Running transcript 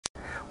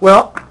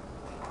Well,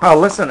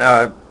 listen.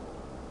 Oh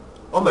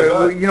my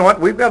God! You know what?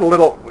 We've got a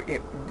little.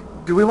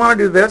 Do we want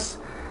to do this?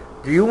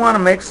 Do you want to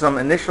make some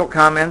initial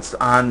comments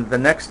on the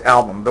next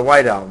album, the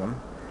White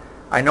Album?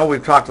 I know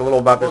we've talked a little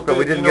about this, but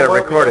we didn't get it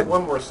recorded. We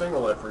have one more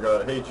single I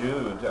forgot. Hey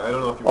Jude. I don't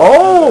know if you.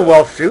 Oh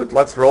well, shoot.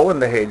 Let's roll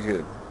into Hey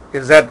Jude.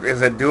 Is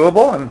it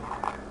doable? And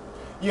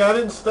yeah, I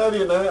didn't study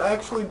it. I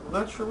actually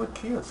not sure what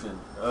key it's in.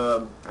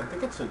 I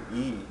think it's an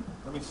E.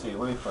 Let me see.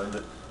 Let me find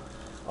it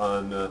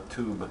on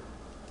Tube.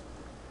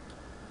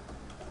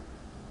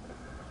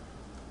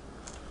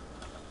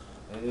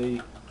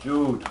 Hey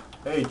Jude.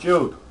 Hey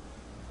Jude.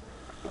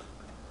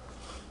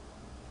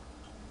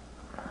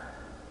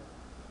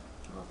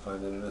 I'll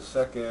find it in a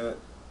second.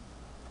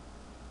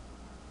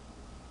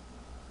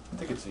 I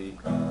think it's E.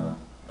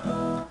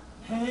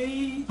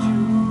 Hey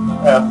Jude.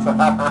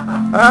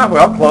 F.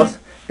 Well, close.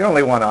 You're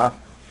only one off.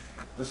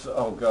 This is,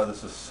 oh God,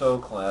 this is so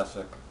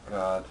classic.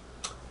 God.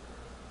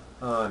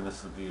 Oh, I miss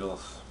the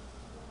Beatles.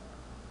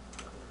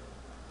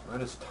 Why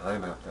does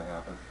time have to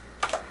happen?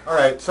 All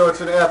right, so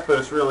it's an F, but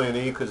it's really an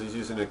E because he's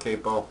using a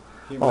capo.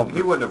 He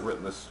wouldn't have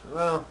written this.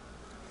 Well,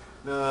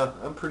 nah,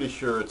 I'm pretty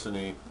sure it's an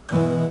E.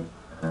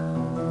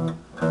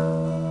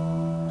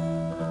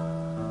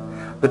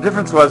 The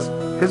difference was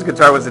his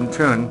guitar was in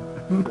tune.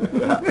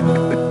 Yeah.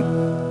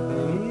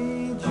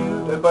 Hey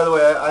Jude. And by the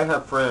way, I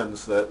have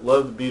friends that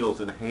love the Beatles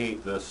and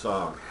hate this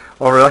song.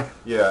 Oh, really?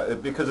 Yeah,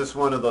 because it's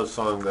one of those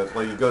songs that,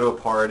 like, you go to a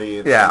party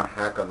and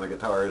hack on the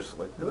guitars,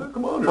 like, oh,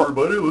 come on,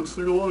 everybody, let's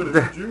sing along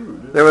to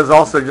Jude. There was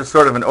also just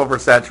sort of an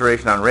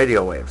oversaturation on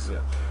radio waves. Yeah.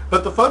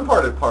 But the fun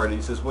part at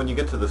parties is when you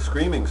get to the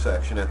screaming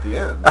section at the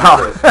end.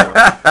 Oh. Because, you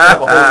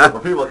have a whole group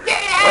of people like,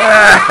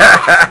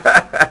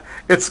 yeah!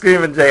 It's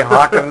Screaming Jay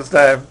Hawkins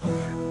time.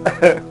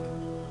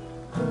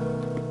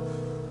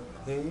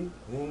 Hey, hey,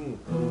 hey,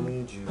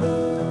 Jude.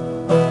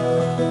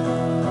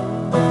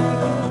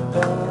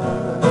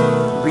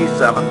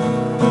 B7.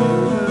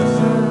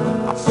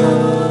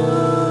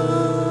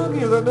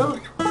 Hear that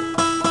note?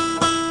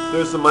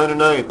 There's the minor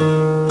ninth.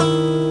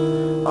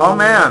 Oh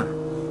man.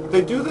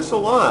 They do this a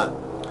lot.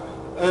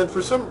 And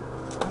for some,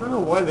 I don't know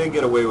why they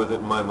get away with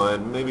it in my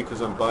mind. Maybe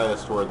because I'm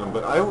biased toward them,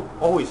 but I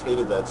always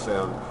hated that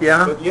sound.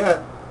 Yeah? But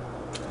yeah,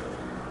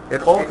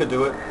 Paul could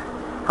do it.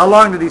 How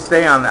long did he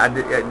stay on that?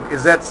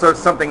 Is that sort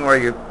of something where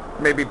you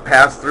maybe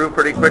pass through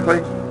pretty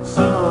quickly?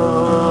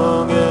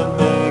 Song and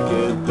make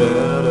it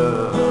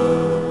better.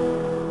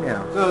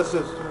 Yeah. No, it's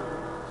just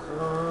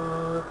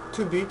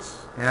 2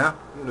 beats. Yeah?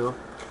 You know.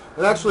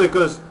 And actually it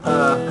goes,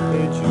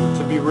 hey Jude.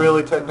 To be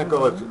really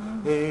technical, it's,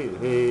 hey,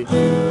 hey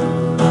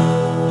Jude.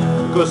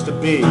 It goes to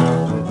B.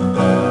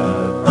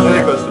 Then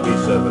it goes to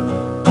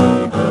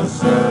B7. Make a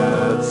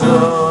sad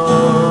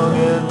song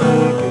and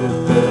make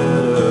it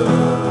better.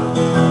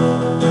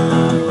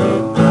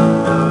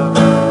 Remember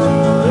to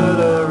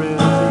let her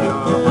into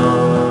your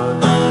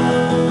heart.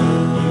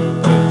 You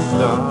can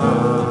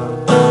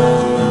start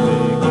to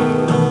make it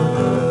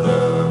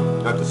better.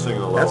 I have to sing it a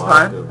little. That's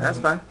fine. That's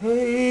fine.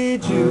 Hey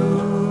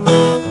Jude,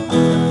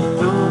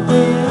 don't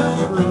be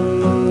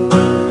afraid.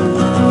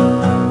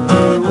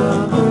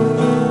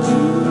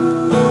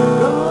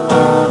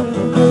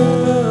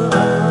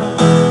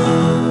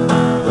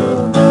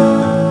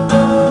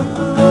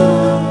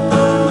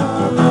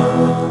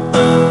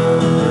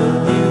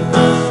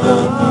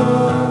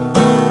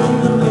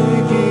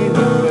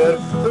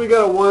 So we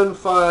got a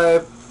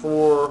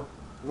 1-5-4,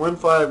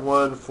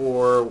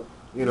 1-5-1-4.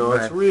 You know,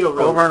 Right. it's real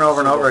Over and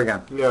over and simple. over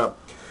again. Yeah.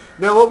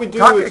 Now what we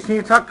do is... Can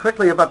you talk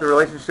quickly about the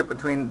relationship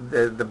between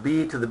the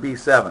B to the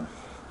B7?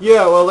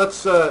 Yeah, well,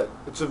 that's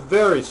it's a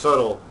very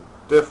subtle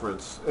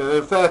difference. And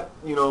in fact,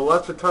 you know,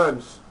 lots of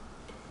times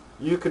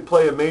you could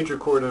play a major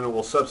chord and it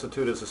will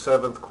substitute as a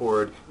 7th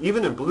chord,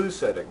 even in blues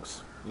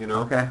settings, you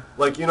know. Okay.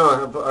 Like, you know,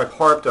 I've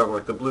harped on,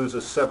 like, the blues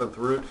is 7th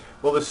root.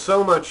 Well, there's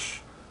so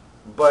much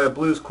by a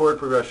blues chord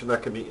progression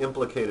that can be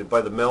implicated by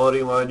the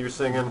melody line you're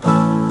singing.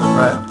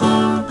 Right.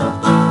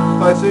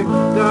 If I sing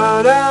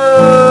da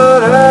da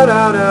da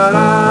da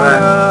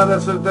da da,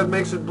 that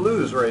makes it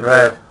blues right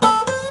there.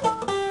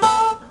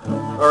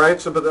 All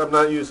right, so but I'm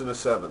not using a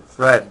 7th.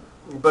 Right.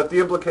 But the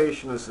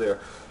implication is there.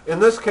 In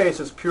this case,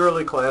 it's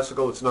purely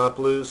classical. It's not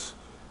blues.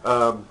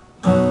 What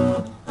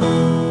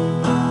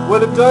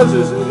it does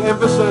is it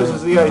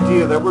emphasizes the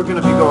idea that we're going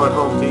to be going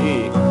home to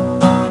E.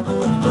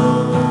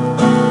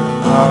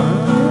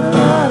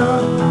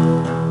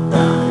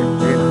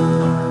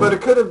 But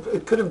it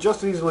could have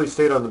just easily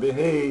stayed on the B.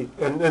 Hey,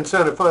 and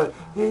sounded fine.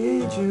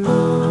 Hey Jude,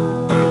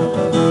 don't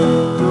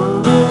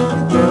let me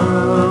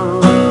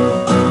down.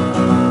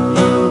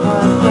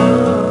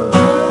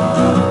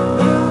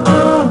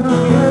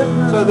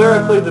 So there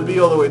I played the B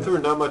all the way through.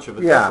 Not much of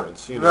a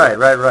difference. You know?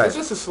 Right. It's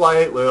just a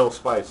slight little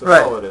spice.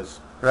 That's all it is.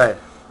 Right.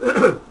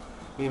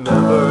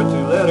 Remember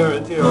to let her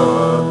into your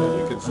heart, and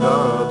you can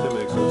start to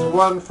make sense.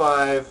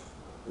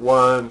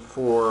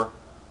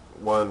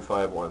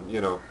 1-5-1-4-1-5-1.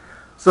 You know.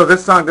 So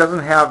this song doesn't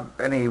have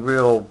any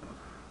real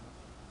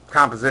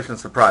composition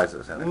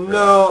surprises in it.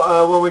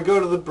 No, when we go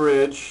to the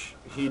bridge,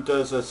 he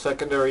does a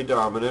secondary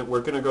dominant.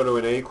 We're going to go to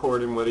an A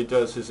chord, and what he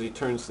does is he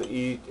turns the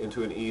E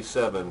into an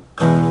E7.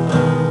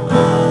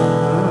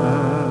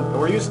 And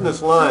we're using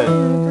this line.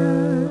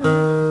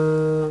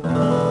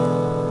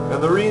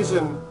 And the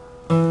reason,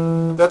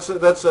 that's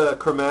a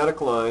chromatic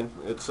line.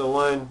 It's a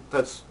line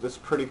that's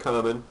pretty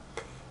common.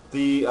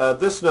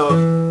 This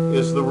note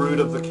is the root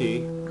of the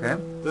key. Okay.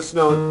 This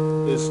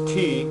note is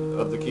T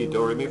of the key.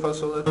 Do, re, mi, fa,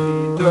 sol, la, ti,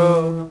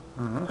 do.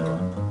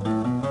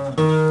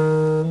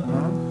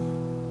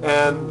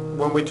 And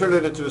when we turn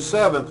it into a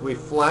seventh, we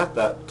flat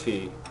that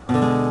T.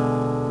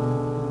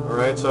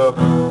 Alright, so,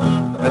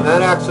 and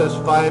that acts as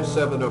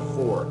 5-7 of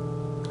 4,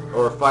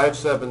 or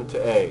 5-7 to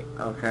A.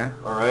 Okay.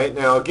 Alright,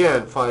 now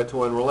again,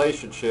 5-to-1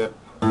 relationship.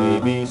 A,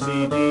 B,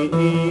 C, D,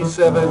 E,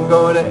 7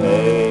 going to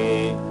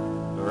A.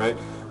 Alright,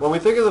 when we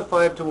think of the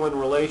 5-to-1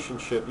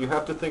 relationship, you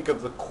have to think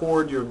of the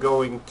chord you're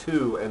going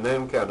to and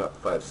then count up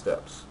 5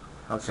 steps.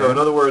 Okay. So in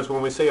other words,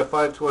 when we say a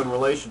 5-to-1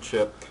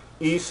 relationship,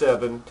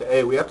 E7 to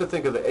A, we have to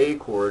think of the A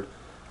chord,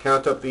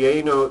 count up the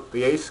A note,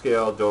 the A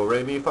scale, do,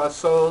 re, mi, fa,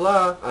 sol,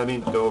 la.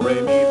 Do, re,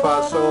 mi,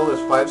 fa, sol is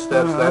 5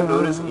 steps. That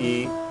note is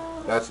E.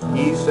 That's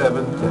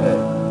E7 to A.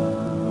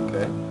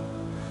 Okay?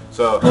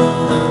 So,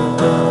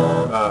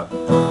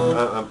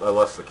 I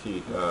lost the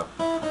key.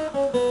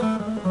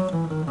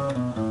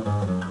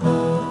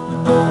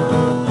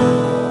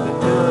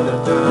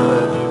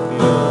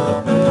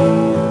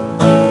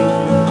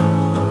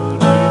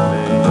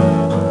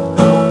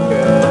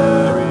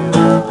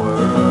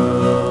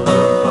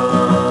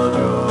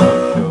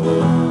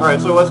 Alright,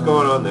 so what's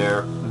going on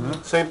there?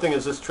 Same thing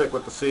as this trick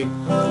with the C.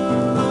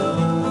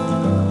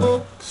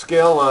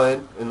 Scale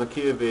line in the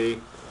key of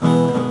B. We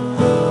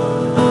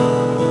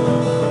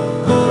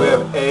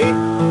have A,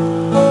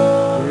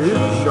 G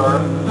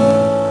sharp,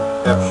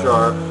 F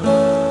sharp,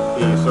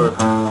 E. So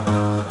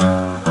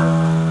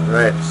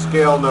right.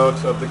 Scale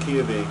notes of the key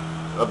of E,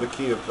 of the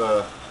key of,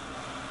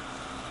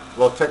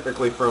 well,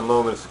 technically for a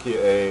moment it's the key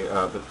of A,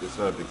 but it's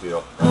not a big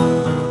deal.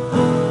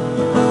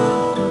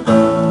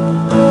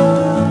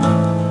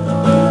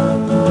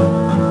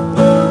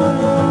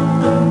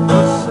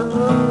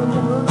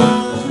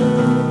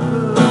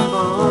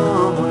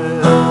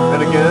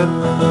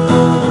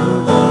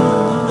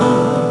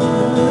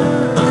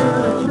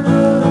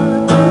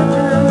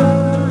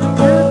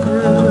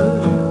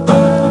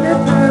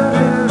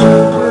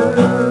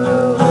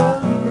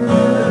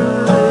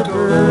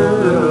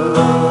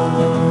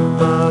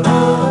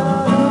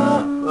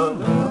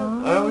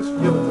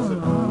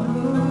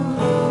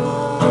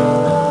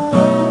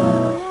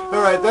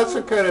 That's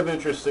a kind of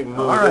interesting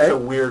move. That's a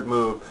weird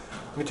move.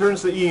 He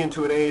turns the E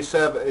into an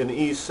A7, an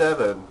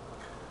E7,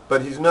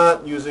 but he's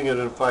not using it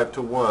in a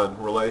 5-to-1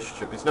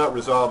 relationship. He's not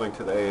resolving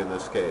to the A in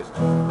this case.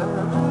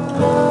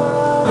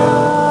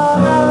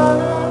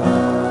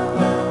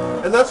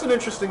 And that's an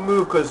interesting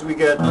move because we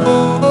get the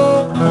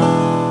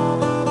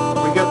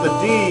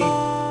D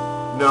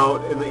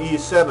note in the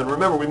E7.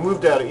 Remember, we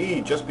moved out of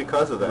E just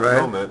because of that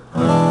moment.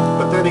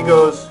 But then he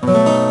goes.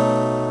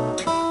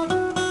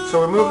 So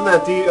we're moving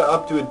that D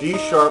up to a D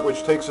sharp,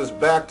 which takes us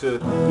back to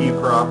E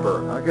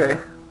proper. Okay.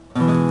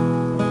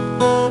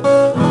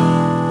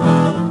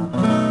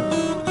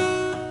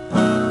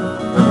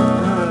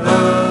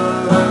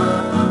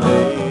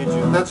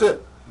 That's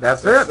it.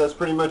 That's it. That's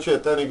pretty much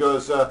it. Then he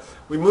goes,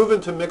 we move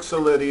into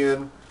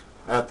Mixolydian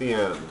at the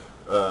end.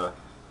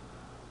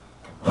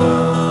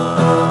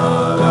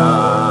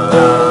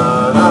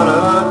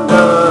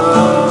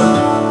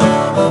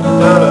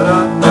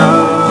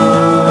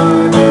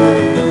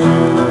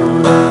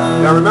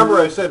 Remember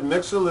I said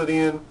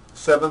Mixolydian,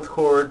 7th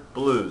chord,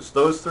 blues.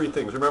 Those three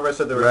things. Remember I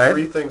said there were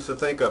three things to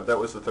think of. That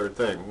was the third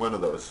thing, one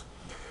of those.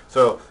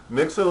 So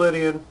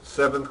Mixolydian,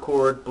 7th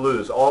chord,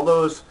 blues. All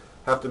those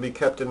have to be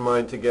kept in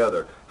mind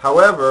together.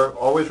 However,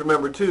 always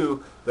remember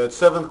too that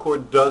 7th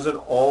chord doesn't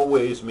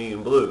always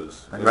mean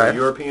blues. In the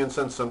European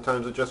sense,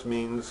 sometimes it just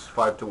means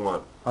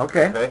 5-to-1.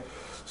 Okay?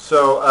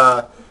 So,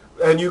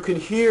 and you can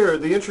hear,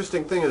 the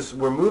interesting thing is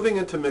we're moving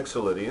into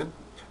Mixolydian.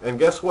 And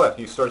guess what?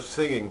 He starts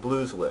singing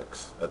blues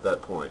licks at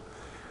that point.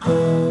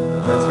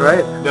 That's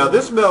right. Now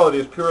this melody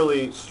is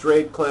purely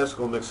straight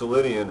classical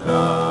Mixolydian.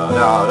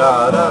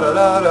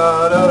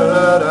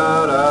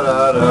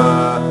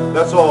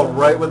 That's all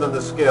right within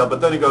the scale.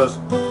 But then he goes.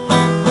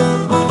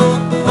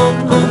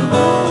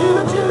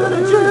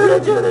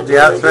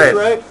 Yeah, that's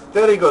right.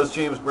 Then he goes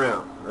James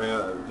Brown,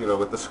 you know,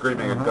 with the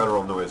screaming and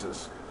guttural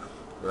noises.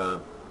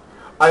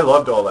 I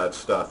loved all that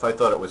stuff. I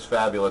thought it was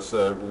fabulous.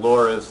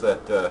 Laura's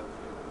that.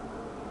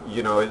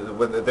 You know,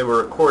 when they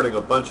were recording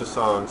a bunch of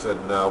songs, and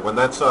when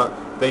that song,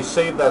 they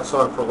saved that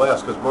song for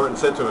last because Martin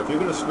said to him, "If you're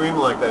going to scream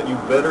like that, you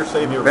better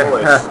save your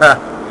voice." You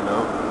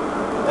know,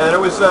 and it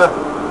was.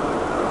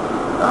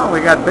 Oh, we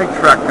got big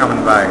truck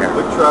coming by here.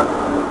 Big truck.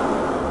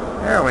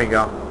 There we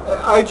go.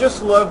 I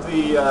just love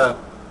the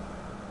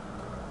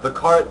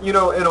carte. You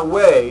know, in a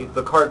way,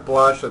 the carte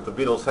blanche that the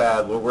Beatles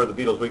had, where the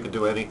Beatles we could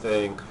do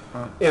anything.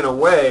 In a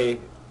way,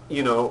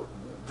 you know,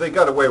 they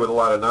got away with a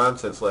lot of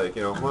nonsense, like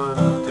 1,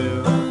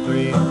 2,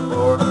 3,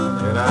 4,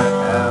 and I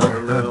have a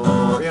little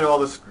more. You know, all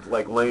this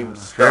like lame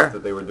stuff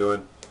that they were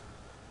doing.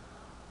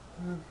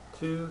 1,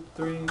 2,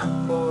 3, 4.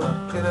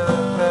 Can I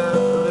have a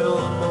little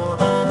more?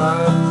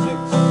 5,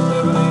 6,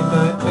 7, 8,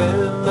 9,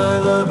 10. I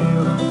love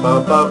you.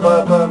 Ba ba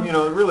ba ba. You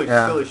know, really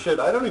silly shit.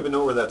 I don't even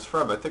know where that's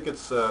from. I think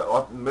it's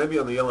maybe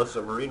on the Yellow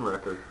Submarine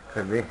record.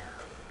 Could be.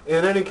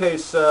 In any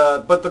case,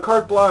 but the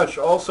carte blanche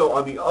also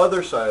on the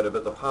other side of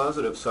it, the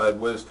positive side,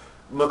 was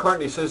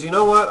McCartney says, you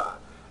know what?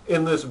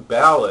 In this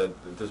ballad,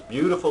 this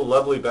beautiful,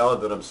 lovely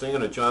ballad that I'm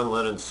singing to John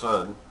Lennon's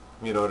son,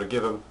 you know, to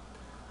give him,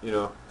 you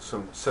know,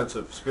 some sense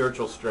of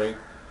spiritual strength,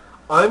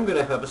 I'm going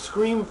to have a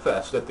scream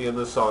fest at the end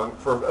of the song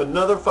for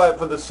another 5,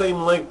 for the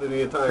same length of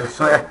the entire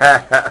song.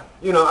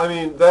 You know, I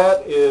mean,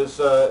 that is,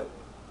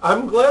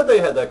 I'm glad they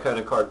had that kind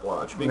of carte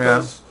blanche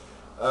because,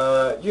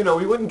 you know,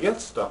 we wouldn't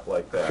get stuff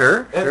like that.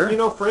 Sure, and, you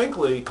know,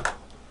 frankly,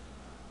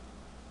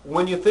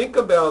 when you think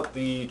about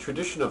the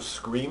tradition of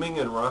screaming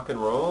in rock and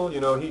roll,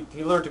 you know,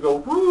 he learned to go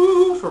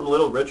woo from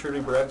Little Richard, he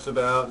brags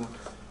about, and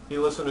he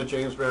listened to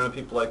James Brown and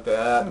people like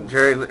that. And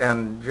Jerry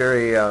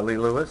Lee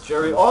Lewis.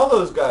 Jerry, all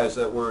those guys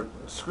that were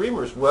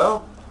screamers.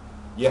 Well,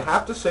 you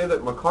have to say that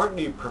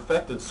McCartney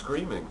perfected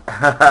screaming,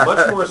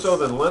 much more so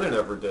than Lennon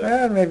ever did.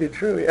 That may be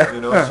true, yeah.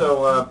 You know,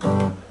 so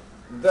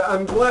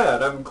I'm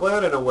glad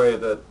in a way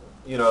that,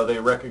 you know, they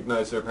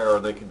recognized their power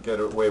and they could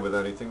get away with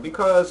anything,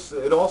 because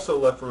it also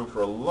left room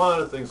for a lot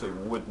of things they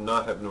would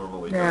not have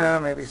normally done. Yeah,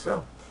 maybe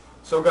so.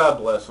 So God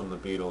bless them, the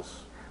Beatles.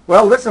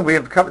 Well, listen, we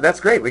have covered. That's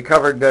great. We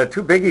covered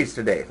 2 biggies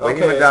today: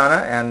 Lady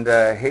Madonna and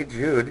Hey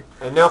Jude.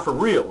 And now, for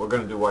real, we're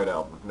going to do White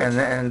Album.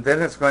 And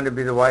then it's going to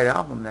be the White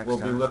Album next time.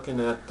 We'll be looking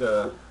at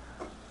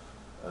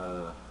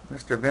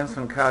Mr.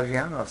 Vincent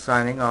Caggiano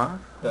signing off.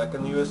 Back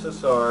in the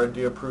USSR,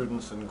 Dear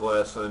Prudence and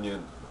Glass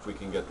Onion, if we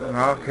can get that.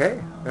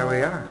 Okay, there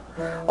we are.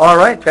 All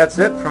right, that's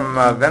it from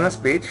Venice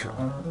Beach,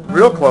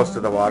 real close to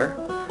the water.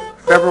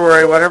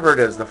 February, whatever it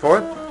is, the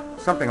 4th,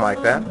 something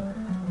like that.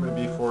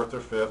 Maybe 4th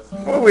or 5th.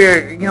 Well,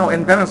 you know,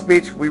 in Venice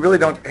Beach, we really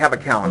don't have a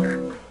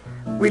calendar.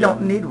 We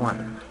don't need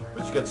one.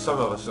 But you get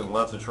some of us in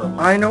lots of trouble.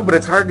 I know, but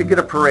it's hard to get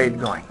a parade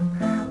going.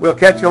 We'll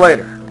catch you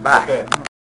later. Bye. Okay.